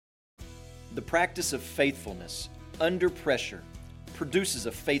The practice of faithfulness under pressure produces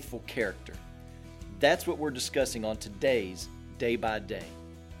a faithful character. That's what we're discussing on today's Day by Day.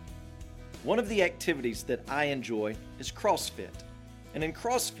 One of the activities that I enjoy is CrossFit. And in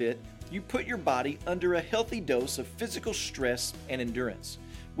CrossFit, you put your body under a healthy dose of physical stress and endurance,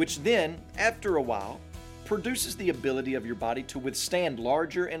 which then, after a while, produces the ability of your body to withstand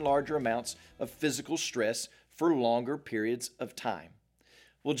larger and larger amounts of physical stress for longer periods of time.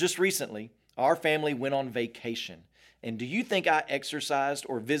 Well, just recently, our family went on vacation. And do you think I exercised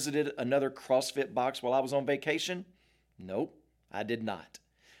or visited another CrossFit box while I was on vacation? Nope, I did not.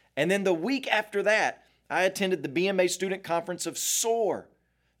 And then the week after that, I attended the BMA Student Conference of SOAR.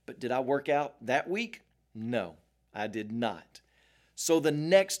 But did I work out that week? No, I did not. So the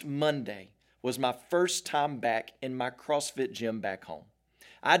next Monday was my first time back in my CrossFit gym back home.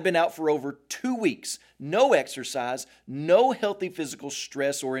 I'd been out for over 2 weeks, no exercise, no healthy physical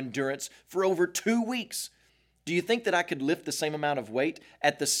stress or endurance for over 2 weeks. Do you think that I could lift the same amount of weight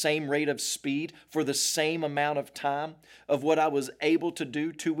at the same rate of speed for the same amount of time of what I was able to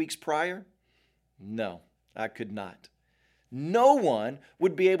do 2 weeks prior? No, I could not. No one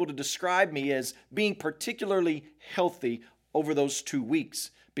would be able to describe me as being particularly healthy over those 2 weeks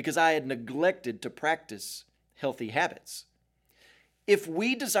because I had neglected to practice healthy habits. If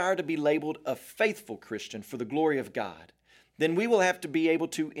we desire to be labeled a faithful Christian for the glory of God, then we will have to be able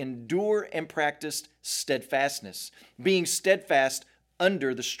to endure and practice steadfastness, being steadfast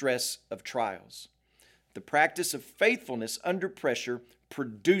under the stress of trials. The practice of faithfulness under pressure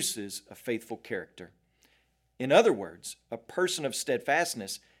produces a faithful character. In other words, a person of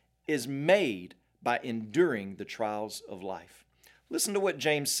steadfastness is made by enduring the trials of life. Listen to what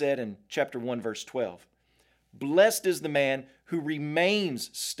James said in chapter 1, verse 12. Blessed is the man who remains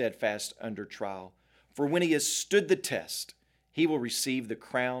steadfast under trial, for when he has stood the test, he will receive the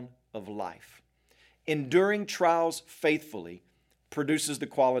crown of life. Enduring trials faithfully produces the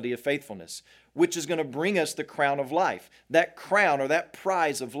quality of faithfulness, which is going to bring us the crown of life. That crown or that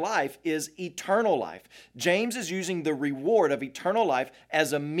prize of life is eternal life. James is using the reward of eternal life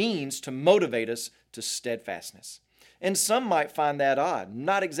as a means to motivate us to steadfastness. And some might find that odd,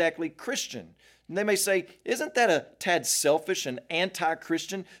 not exactly Christian. And they may say, isn't that a tad selfish and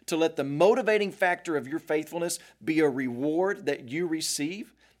anti-Christian to let the motivating factor of your faithfulness be a reward that you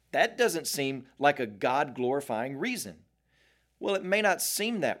receive? That doesn't seem like a God-glorifying reason. Well, it may not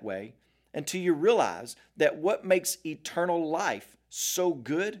seem that way until you realize that what makes eternal life so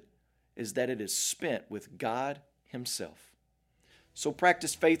good is that it is spent with God Himself. So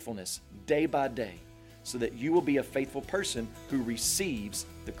practice faithfulness day by day so that you will be a faithful person who receives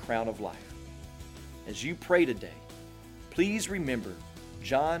the crown of life. As you pray today, please remember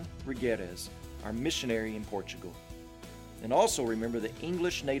John Regueres, our missionary in Portugal. And also remember the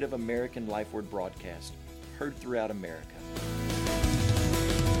English Native American Life Word broadcast heard throughout America.